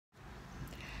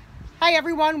Hi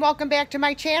everyone, welcome back to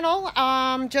my channel.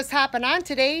 Just hopping on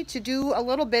today to do a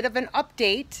little bit of an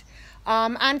update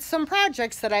on some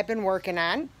projects that I've been working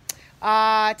on.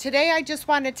 Today I just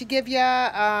wanted to give you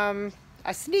a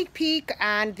sneak peek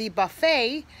on the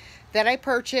buffet that I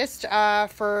purchased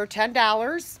for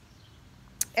 $10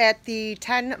 at the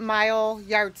 10-mile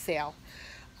yard sale.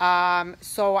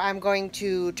 So I'm going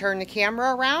to turn the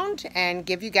camera around and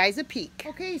give you guys a peek.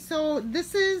 Okay, so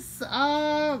this is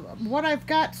what I've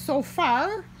got so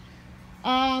far.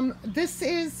 This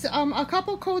is a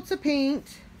couple coats of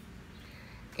paint,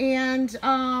 and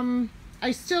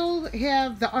I still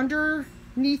have the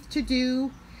underneath to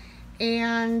do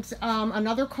and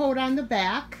another coat on the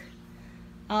back.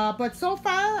 But so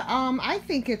far, I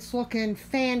think it's looking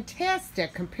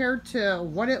fantastic compared to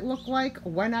what it looked like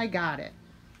when I got it.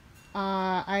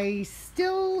 I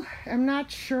still am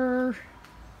not sure.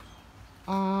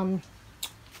 I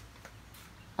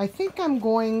think I'm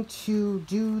going to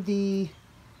do the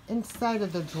inside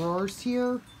of the drawers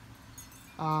here,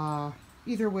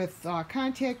 either with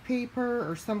contact paper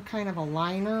or some kind of a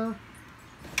liner.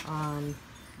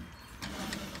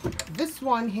 This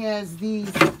one has these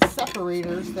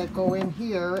separators that go in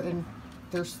here, and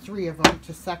there's 3 of them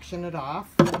to section it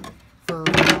off for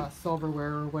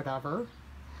silverware or whatever.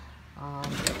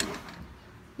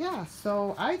 Yeah,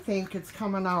 so I think it's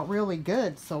coming out really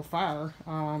good so far.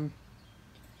 And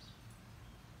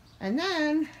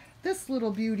then this little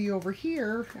beauty over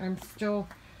here, I'm still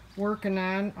working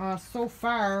on. So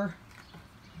far,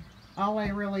 all I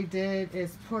really did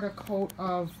is put a coat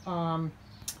of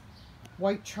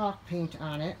white chalk paint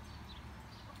on it,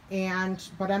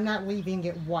 but I'm not leaving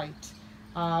it white.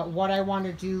 What I want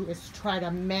to do is try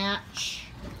to match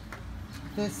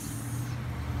this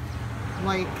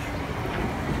like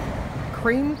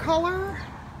cream color,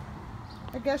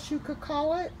 I guess you could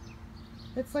call it.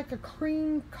 It's like a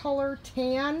cream color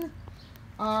tan.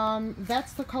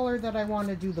 That's the color that I want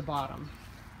to do the bottom.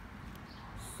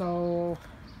 So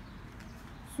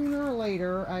sooner or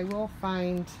later I will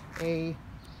find a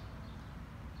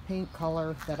paint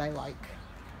color that I like.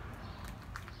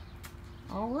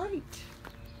 Alright,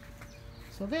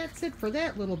 so that's it for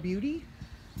that little beauty.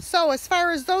 So as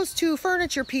far as those 2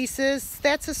 furniture pieces,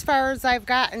 that's as far as I've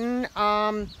gotten.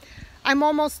 I'm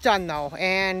almost done though,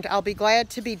 and I'll be glad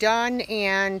to be done.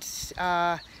 And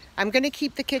I'm going to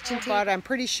keep the kitchen table, but I'm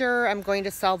pretty sure I'm going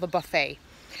to sell the buffet.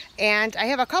 And I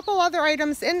have a couple other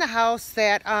items in the house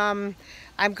that I'm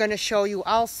going to show you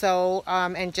also,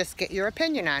 and just get your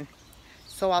opinion on.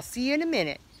 So I'll see you in a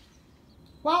minute.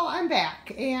 Well, I'm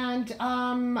back, and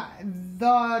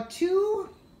the 2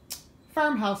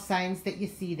 farmhouse signs that you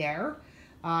see there,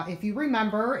 if you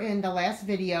remember in the last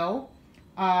video,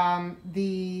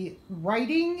 the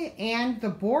writing and the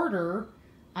border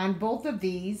on both of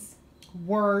these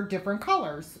were different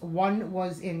colors. One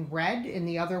was in red and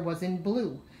the other was in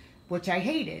blue, which I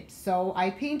hated. So I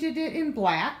painted it in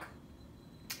black,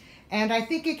 and I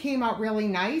think it came out really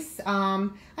nice.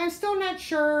 I'm still not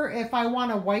sure if I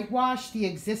want to whitewash the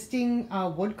existing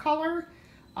wood color.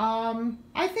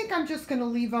 I think I'm just going to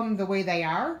leave them the way they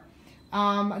are.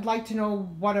 I'd like to know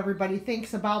what everybody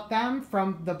thinks about them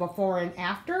from the before and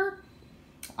after.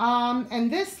 And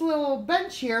this little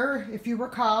bench here, if you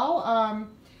recall,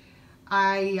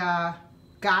 I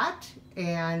got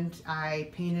and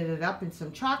I painted it up in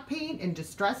some chalk paint and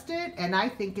distressed it, and I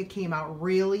think it came out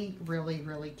really, really,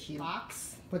 really cute.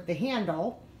 Box with the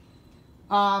handle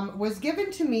was given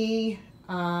to me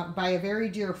by a very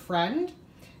dear friend.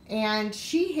 And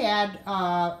she had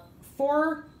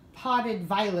 4 potted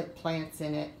violet plants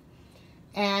in it.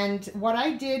 And what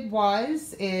I did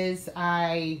is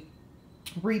I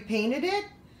repainted it,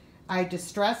 I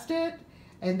distressed it,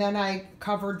 and then I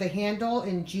covered the handle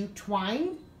in jute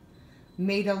twine,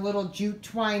 made a little jute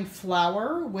twine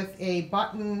flower with a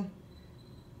button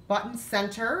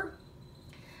center.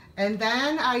 And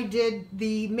then I did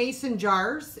the mason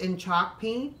jars in chalk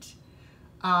paint.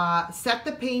 Set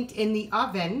the paint in the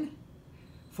oven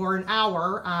for an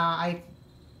hour. I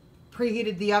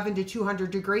preheated the oven to 200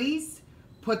 degrees,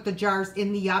 put the jars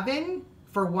in the oven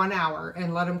for 1 hour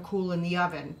and let them cool in the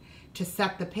oven to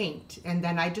set the paint. And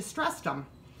then I distressed them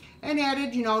and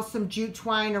added, you know, some jute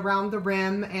twine around the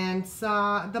rim and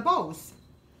the bows.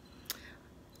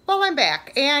 Well, I'm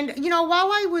back. And, you know, while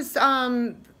I was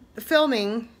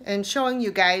filming and showing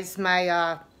you guys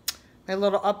my my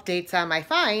little updates on my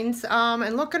finds,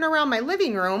 and looking around my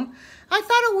living room, I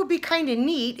thought it would be kind of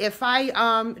neat if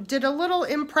I did a little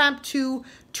impromptu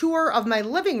tour of my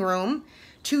living room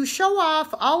to show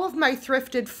off all of my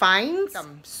thrifted finds.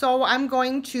 So I'm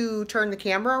going to turn the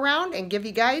camera around and give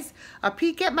you guys a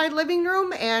peek at my living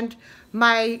room and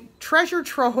my treasure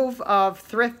trove of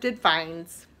thrifted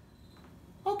finds.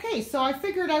 Okay, so I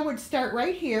figured I would start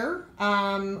right here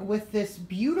with this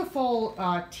beautiful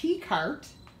tea cart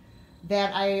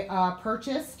that I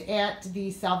purchased at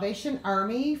the Salvation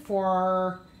Army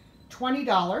for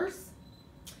 $20.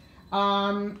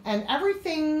 And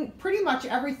everything, pretty much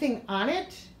everything on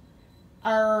it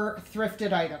are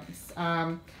thrifted items.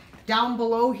 Down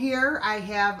below here, I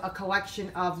have a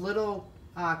collection of little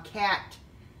cat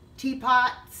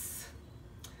teapots.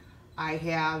 I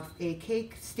have a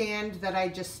cake stand that I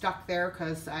just stuck there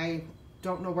because I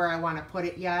don't know where I want to put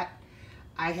it yet.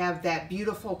 I have that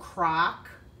beautiful crock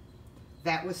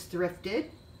that was thrifted.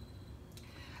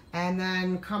 And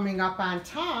then coming up on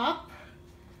top,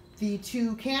 the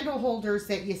two candle holders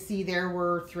that you see there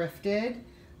were thrifted.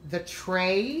 The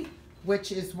tray,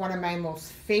 which is one of my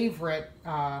most favorite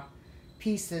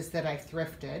pieces that I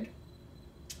thrifted.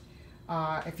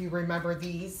 If you remember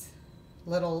these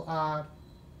little,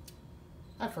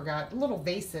 I forgot, little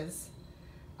vases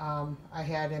I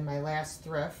had in my last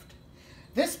thrift.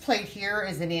 This plate here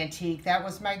is an antique. That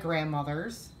was my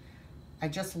grandmother's. I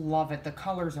just love it. The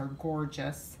colors are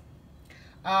gorgeous.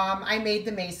 I made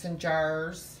the mason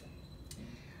jars.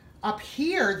 Up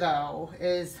here, though,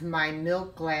 is my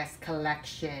milk glass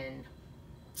collection.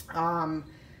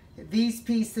 These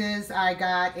pieces I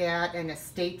got at an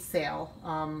estate sale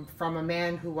from a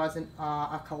man who wasn't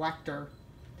a collector.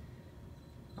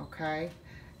 Okay.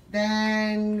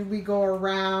 Then we go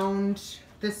around.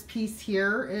 This piece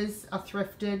here is a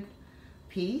thrifted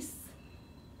piece.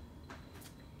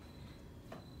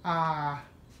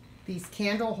 These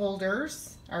candle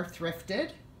holders are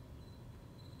thrifted.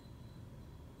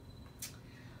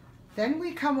 Then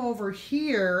we come over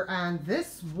here on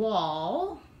this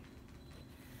wall,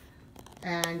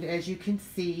 and as you can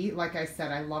see, like I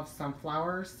said, I love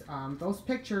sunflowers. Those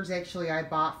pictures actually I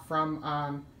bought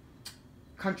from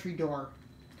Country Door,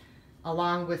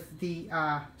 along with the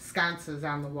sconces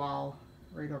on the wall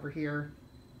right over here.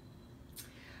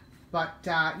 But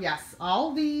yes,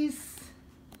 all these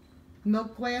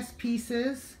milk glass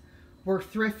pieces were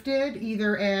thrifted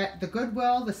either at the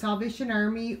Goodwill, the Salvation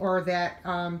Army, or that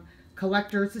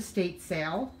collector's estate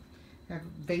sale. I have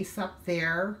a vase up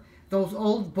there. Those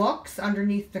old books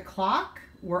underneath the clock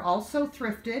were also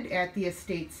thrifted at the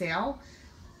estate sale.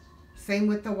 Same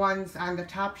with the ones on the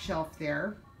top shelf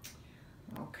there.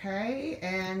 Okay,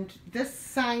 and this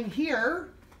sign here,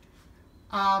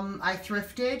 I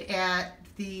thrifted at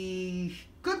the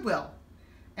Goodwill.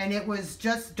 And it was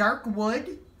just dark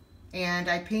wood, and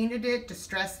I painted it,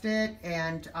 distressed it,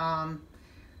 and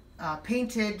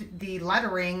painted the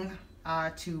lettering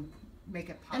to make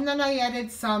it pop. And then I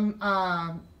added some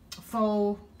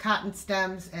faux cotton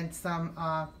stems and some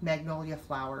magnolia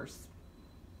flowers.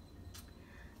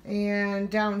 And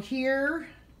down here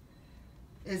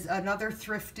is another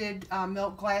thrifted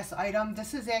milk glass item.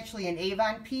 This is actually an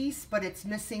Avon piece, but it's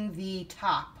missing the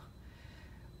top.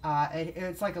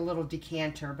 It's like a little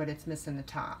decanter, but it's missing the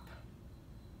top.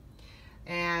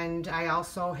 And I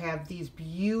also have these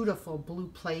beautiful blue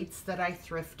plates that I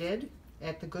thrifted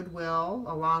at the Goodwill,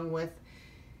 along with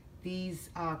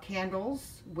these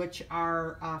candles, which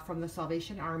are from the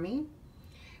Salvation Army.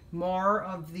 More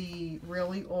of the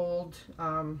really old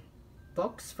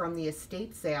books from the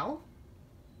estate sale.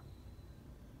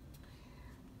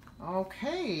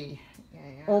 Okay.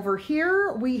 Over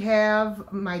here we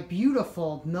have my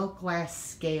beautiful milk glass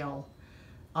scale.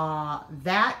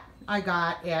 That I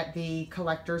got at the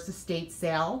collector's estate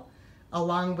sale,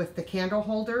 along with the candle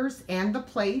holders and the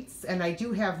plates. And I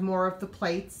do have more of the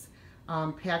plates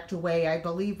packed away. I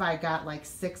believe I got like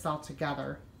 6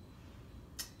 altogether.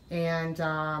 And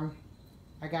I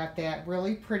got that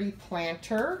really pretty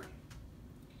planter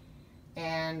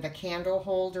and the candle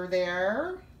holder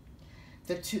there.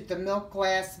 The milk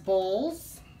glass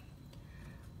bowls.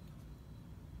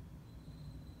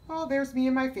 Oh, there's me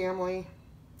and my family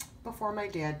before my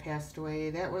dad passed away.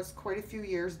 That was quite a few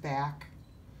years back.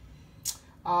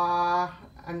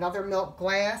 Another milk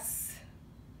glass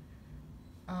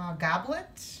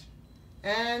goblet.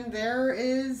 And there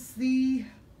is the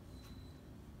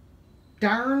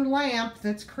darn lamp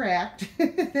that's cracked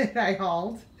that I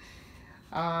hauled.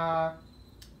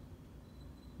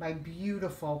 My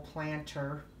beautiful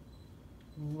planter.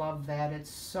 Love that. It's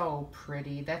so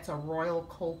pretty. That's a Royal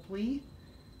Copley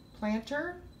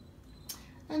planter.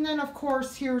 And then, of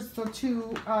course, here's the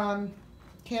 2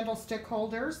 candlestick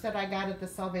holders that I got at the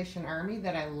Salvation Army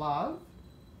that I love.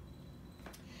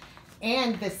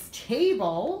 And this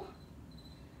table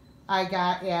I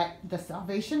got at the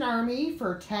Salvation Army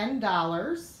for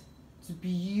 $10. It's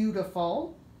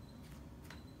beautiful.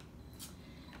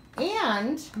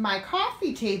 And my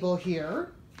coffee table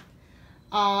here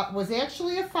was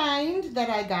actually a find that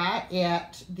I got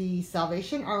at the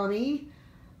Salvation Army.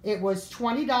 It was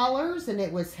 $20 and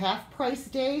it was half price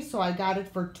day, so I got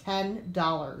it for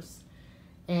 $10.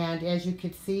 And as you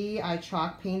can see, I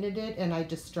chalk painted it and I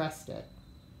distressed it.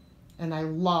 And I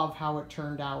love how it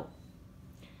turned out.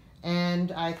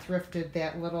 And I thrifted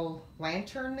that little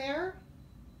lantern there.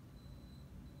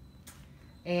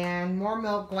 And more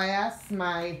milk glass,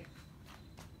 my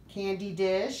candy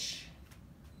dish.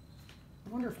 I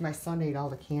wonder if my son ate all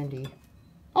the candy.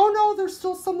 Oh no, there's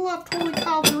still some left. Holy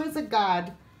cow, there is a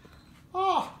God.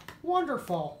 Oh,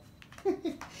 wonderful.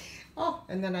 Oh,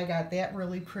 and then I got that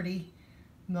really pretty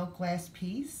milk glass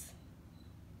piece.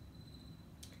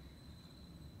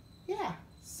 Yeah,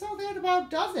 so that about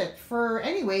does it for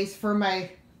my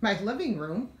living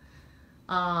room.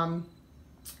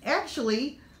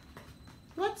 Actually,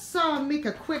 let's make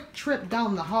a quick trip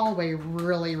down the hallway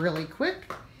really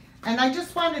quick. And I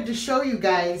just wanted to show you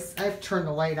guys, I've turned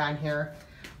the light on here,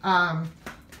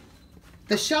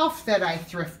 the shelf that I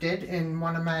thrifted in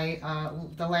one of my,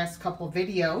 the last couple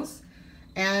videos.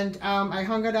 And I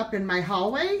hung it up in my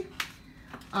hallway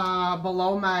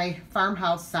below my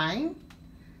farmhouse sign.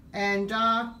 And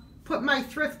put my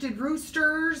thrifted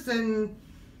roosters and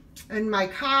my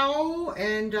cow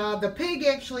and the pig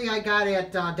actually I got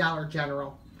at Dollar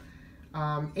General.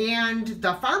 And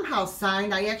the farmhouse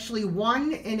sign I actually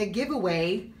won in a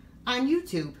giveaway on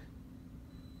YouTube.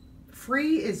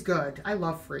 Free is good. I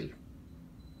love free.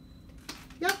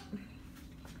 Yep.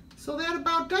 So that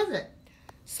about does it.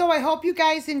 So I hope you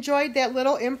guys enjoyed that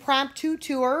little impromptu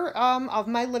tour of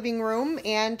my living room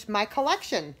and my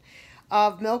collection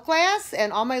of milk glass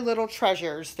and all my little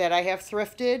treasures that I have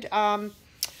thrifted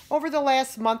over the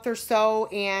last month or so.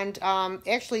 And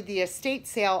actually the estate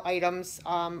sale items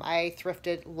I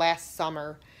thrifted last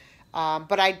summer.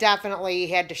 But I definitely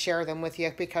had to share them with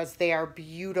you because they are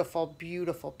beautiful,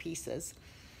 beautiful pieces.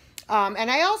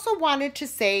 And I also wanted to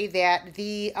say that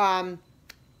the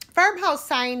farmhouse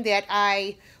sign that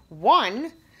I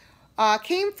won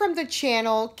came from the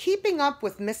channel Keeping Up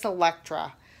with Miss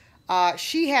Electra.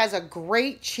 She has a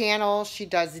great channel. She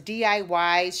does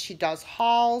DIYs, she does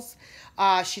hauls,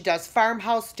 she does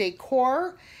farmhouse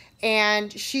decor,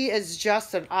 and she is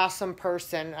just an awesome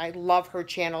person. I love her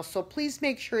channel, so please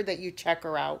make sure that you check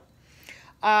her out.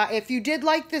 If you did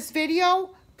like this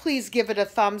video, please give it a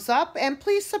thumbs up and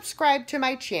please subscribe to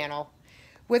my channel.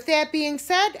 With that being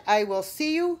said, I will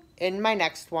see you in my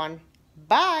next one.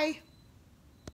 Bye!